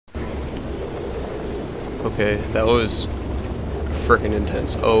Okay, that was freaking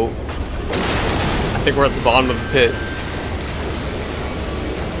intense. Oh, I think we're at the bottom of the pit.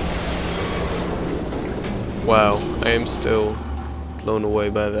 Wow, I am still blown away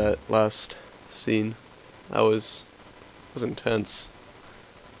by that last scene. That was intense.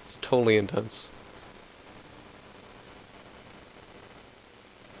 It's totally intense.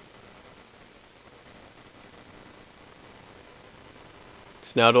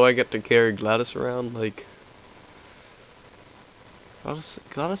 So now do I get to carry Gladys around? Like,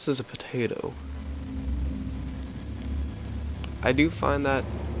 Gladys is a potato. I do find that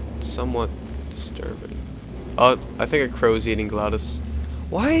somewhat disturbing. Oh, I think a crow's eating Gladys.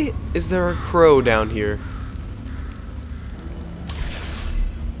 Why is there a crow down here?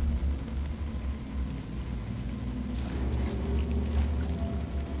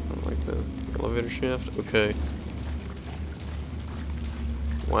 I don't like the elevator shaft. Okay.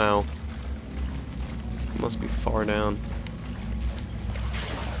 Wow. It must be far down.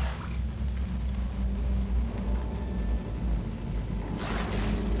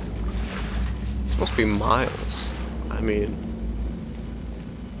 This must be miles. I mean...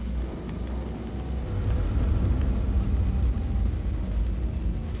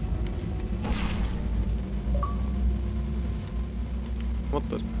 What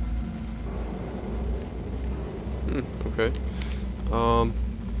the... okay.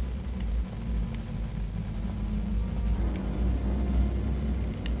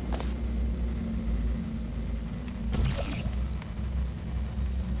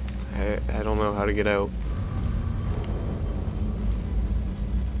 I don't know how to get out.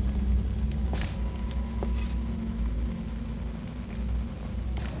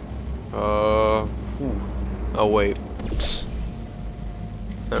 Oh wait. Psst.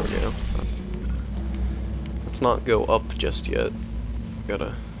 There we go. Let's not go up just yet.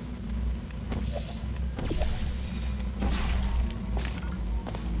 Gotta...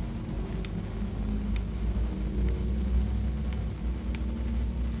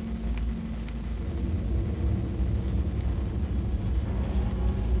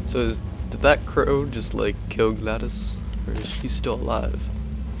 So did that crow just like kill Gladys? Or is she still alive?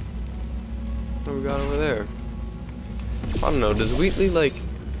 What we got over there? I don't know, does Wheatley like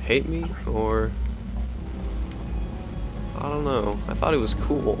hate me? Or I don't know. I thought he was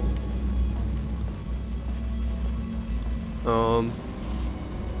cool.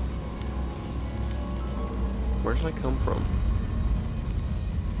 Where did I come from?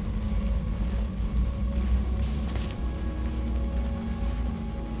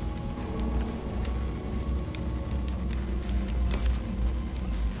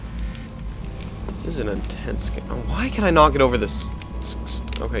 This is an intense game. Why can I not get over this?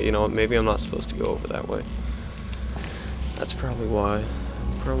 Okay, you know what? Maybe I'm not supposed to go over that way. That's probably why.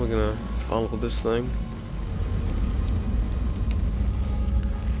 I'm probably gonna follow this thing.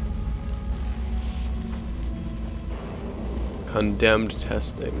 Condemned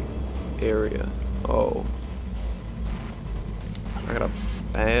testing area. Oh. I got a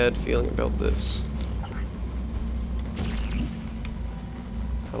bad feeling about this.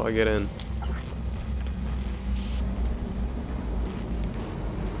 How do I get in?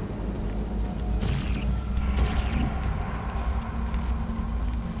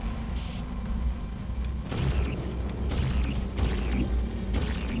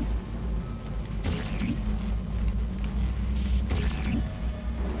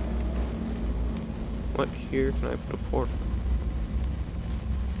 What here can I put a portal?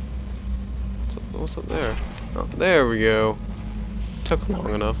 What's up there? Oh, there we go. Took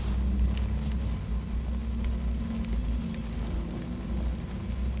long enough.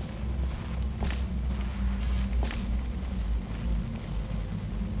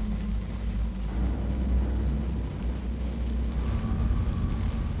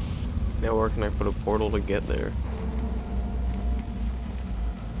 Now where can I put a portal to get there?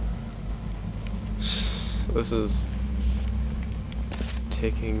 This is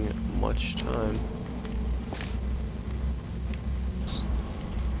taking much time.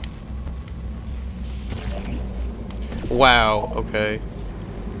 Wow, okay.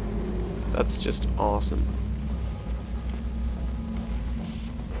 That's just awesome.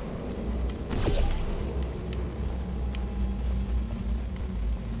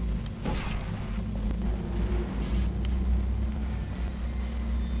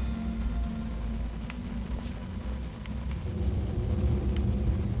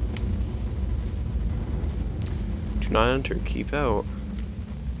 Not enter, keep out.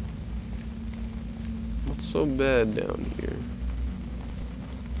 What's so bad down here?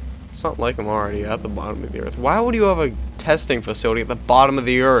 It's not like I'm already at the bottom of the earth. Why would you have a testing facility at the bottom of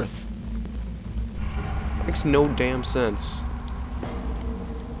the earth? Makes no damn sense.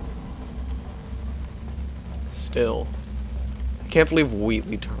 Still. I can't believe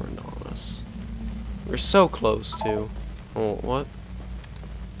Wheatley turned on us. We're so close to. Oh, what?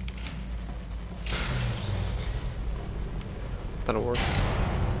 That'll work.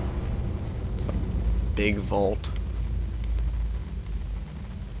 It's a big vault.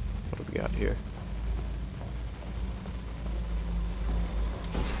 What do we got here?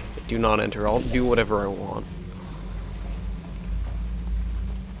 Do not enter. I'll do whatever I want.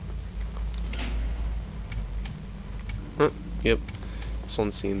 Huh, yep. This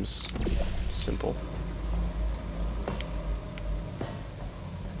one seems simple.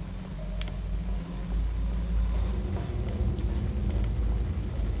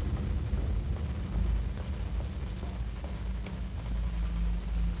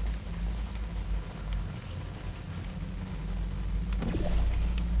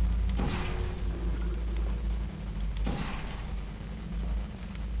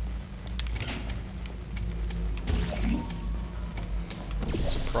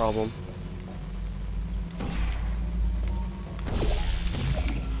 Problem.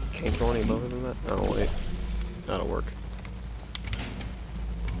 Can't go any lower than that? Oh wait. That'll work.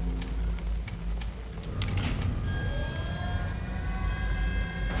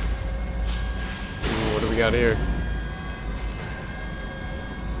 Ooh, what do we got here?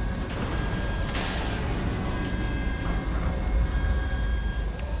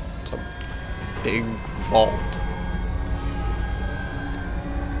 It's a big vault.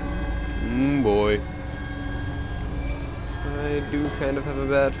 Boy. I do kind of have a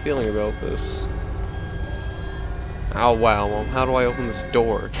bad feeling about this. Oh wow, well, how do I open this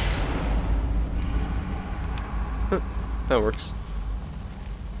door? Huh, that works.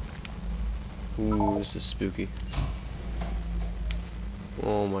 Ooh, this is spooky.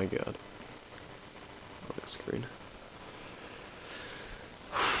 Oh my god. Big screen.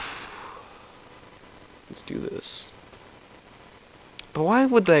 Let's do this. But why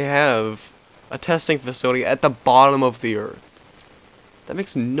would they have a testing facility at the bottom of the earth? That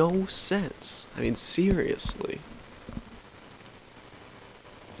makes no sense. I mean, seriously.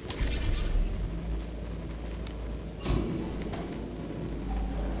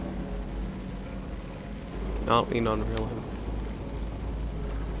 Not being unreal.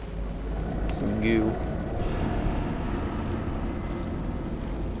 Some goo.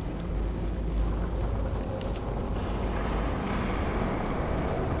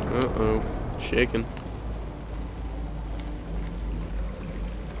 Uh-oh. Shaking.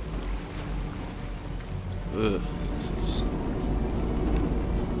 Ugh. This is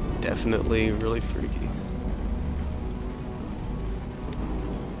definitely really freaky.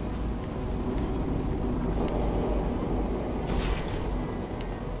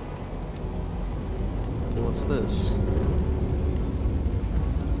 What's this?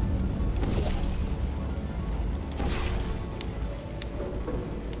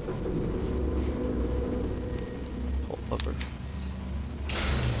 Lever.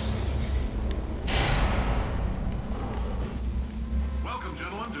 Welcome,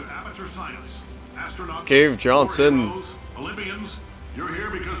 gentlemen, to Aperture Science. Astronauts, Cave Johnson. heroes, Olympians, you're here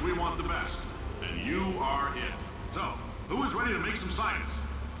because we want the best, and you are it. So, who is ready to make some science?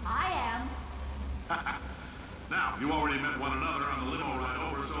 I am. Now, you already met one another on the limo ride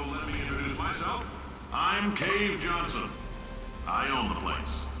over, so let me introduce myself. I'm Cave Johnson. I own the place.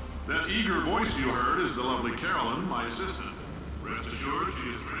 That eager voice you heard is the lovely Carolyn, my assistant. Rest assured,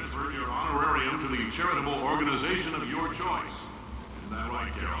 she has transferred your honorarium to the charitable organization of your choice. Isn't that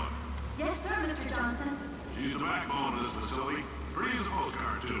right, Carolyn? Yes, sir, Mr. Johnson. She's the backbone of this facility. Pretty as a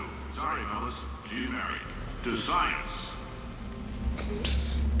postcard, too. Sorry, fellas. She's married. To science.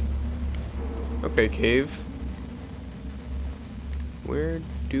 Okay, Cave. Where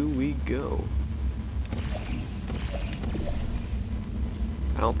do we go?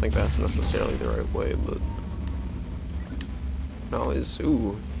 I don't think that's necessarily the right way, but... No, it's...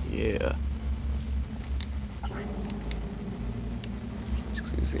 Ooh, yeah.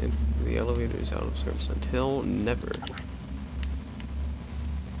 Excuse me, the elevator is out of service until never.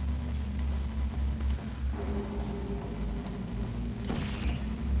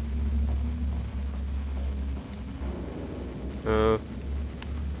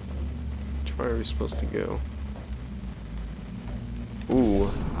 Which way are we supposed to go? Ooh,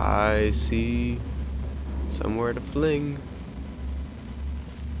 I see somewhere to fling.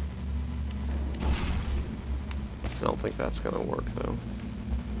 I don't think that's gonna work though.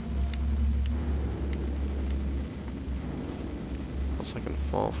 Unless I can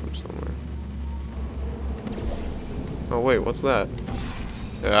fall from somewhere. Oh wait, what's that?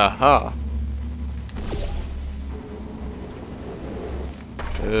 Aha!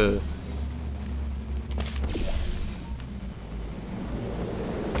 Ugh.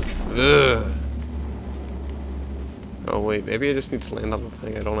 Ugh. Oh wait, maybe I just need to land on the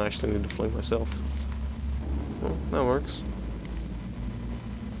thing. I don't actually need to fling myself. Well, that works.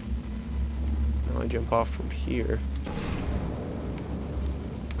 Now I jump off from here.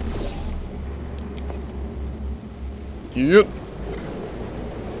 Yep.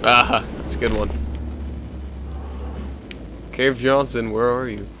 Ah, that's a good one. Cave Johnson, where are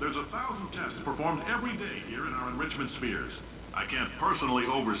you? There's 1,000 tests performed every day here in our enrichment spheres. I can't personally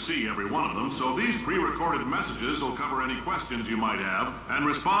oversee every one of them, so these pre-recorded messages will cover any questions you might have and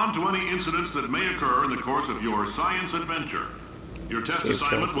respond to any incidents that may occur in the course of your science adventure. Your test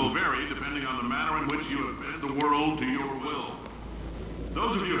assignment will vary depending on the manner in which you have bent the world to your will.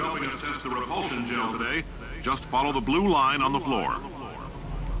 Those of you helping us test the repulsion gel today, just follow the blue line on the floor.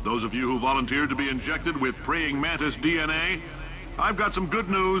 Those of you who volunteered to be injected with praying mantis DNA, I've got some good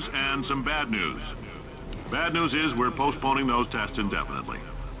news and some bad news. Bad news is we're postponing those tests indefinitely.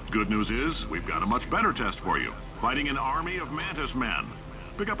 Good news is we've got a much better test for you, fighting an army of mantis men.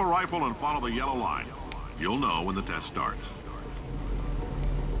 Pick up a rifle and follow the yellow line. You'll know when the test starts.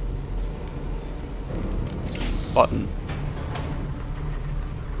 Button.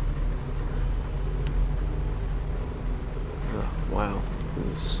 Oh, wow. It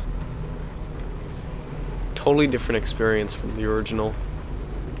was a totally different experience from the original.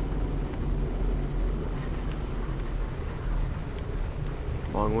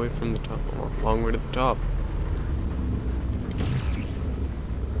 Long way from the top. Long way to the top.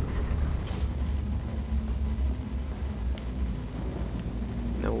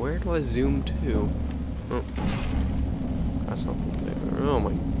 Now where do I zoom to? Oh. That's something there. Oh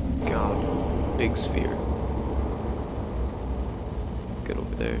my god. Big sphere. Get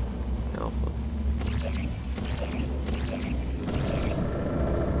over there. Alpha.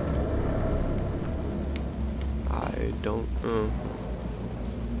 I don't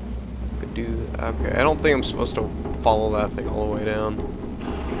could do that. Okay, I don't think I'm supposed to follow that thing all the way down.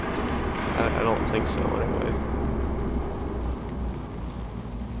 I don't think so anyway.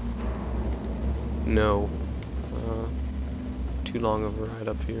 No. Too long of a ride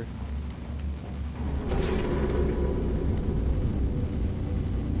up here.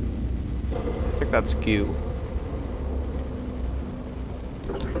 I think that's goo.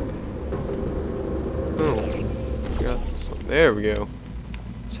 Oh. Got some. There we go.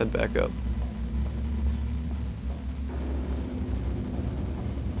 Let's head back up.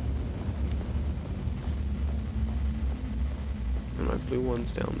 And my blue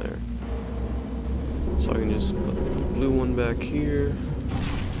one's down there. So I can just put the blue one back here.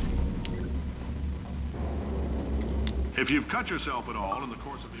 If you've cut yourself at all in the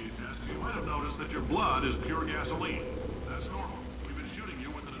course of these tests, you might have noticed that your blood is pure gasoline. That's normal. We've been shooting you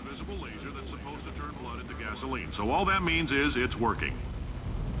with an invisible laser that's supposed to turn blood into gasoline. So all that means is it's working.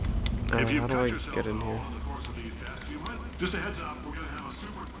 If you've how do cut I yourself get in at all here? in the course of these tests, you might... Just a heads up, we're going to have a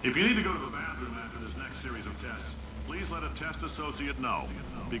super... If you need to go to the bathroom after this next series of tests, please let a test associate know.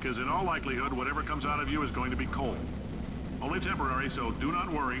 Because in all likelihood, whatever comes out of you is going to be cold. Only temporary, so do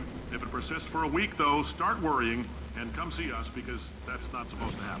not worry. If it persists for a week, though, start worrying and come see us because that's not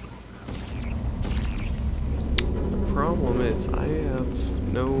supposed to happen. The problem is I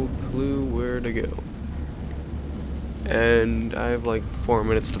have no clue where to go. And I have like 4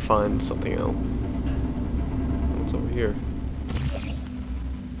 minutes to find something out. What's over here?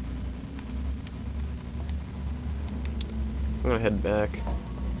 I'm gonna head back.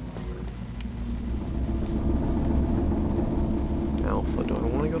 Alpha. Do I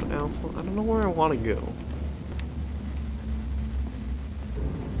want to go to Alpha? I don't know where I want to go.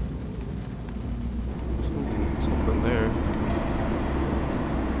 Something there.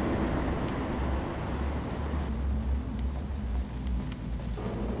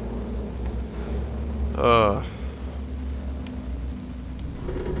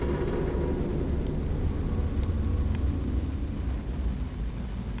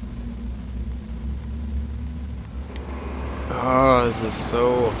 This is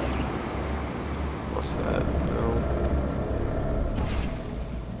so... What's that? No.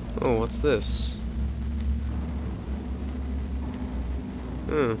 Oh, what's this?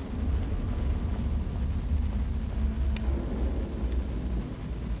 Is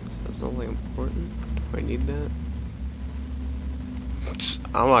that something important? Do I need that?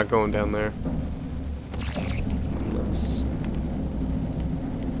 I'm not going down there. Unless...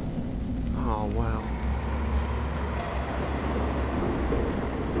 Oh, wow.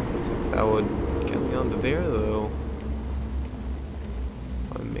 That would get me onto there, though.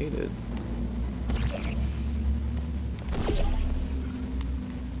 If I made it.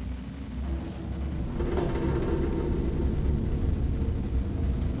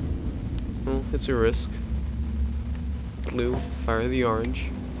 It's a risk. Blue, fire the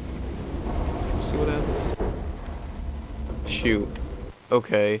orange. See what happens. Shoot.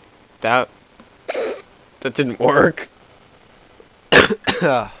 Okay. That didn't work.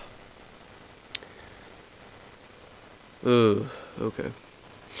 Ugh, okay.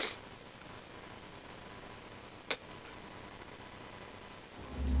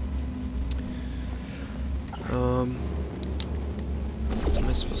 Am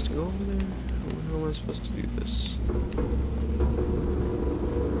I supposed to go over there? How am I supposed to do this?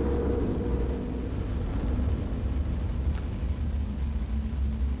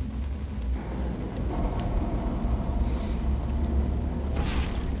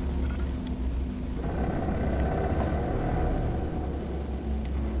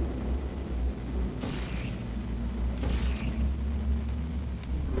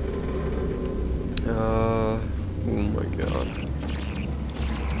 Oh my god.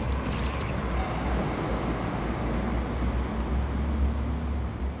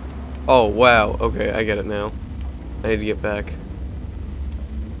 Oh wow, okay, I get it now. I need to get back.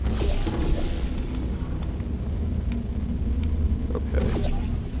 Okay.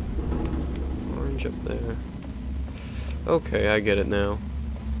 Orange up there. Okay, I get it now.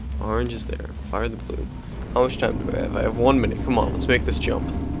 Orange is there. Fire the blue. How much time do I have? I have 1 minute. Come on, let's make this jump.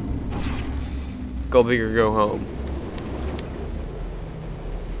 Go big or go home.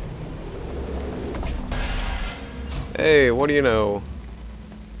 Hey, what do you know?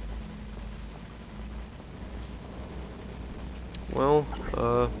 Well,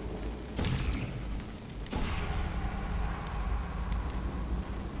 where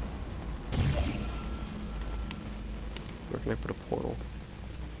can I put a portal?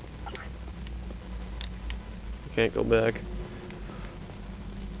 I can't go back.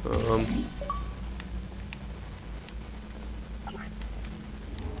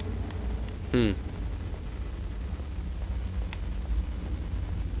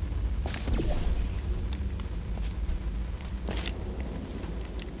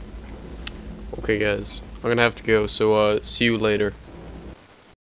 Okay guys, I'm gonna have to go, so see you later.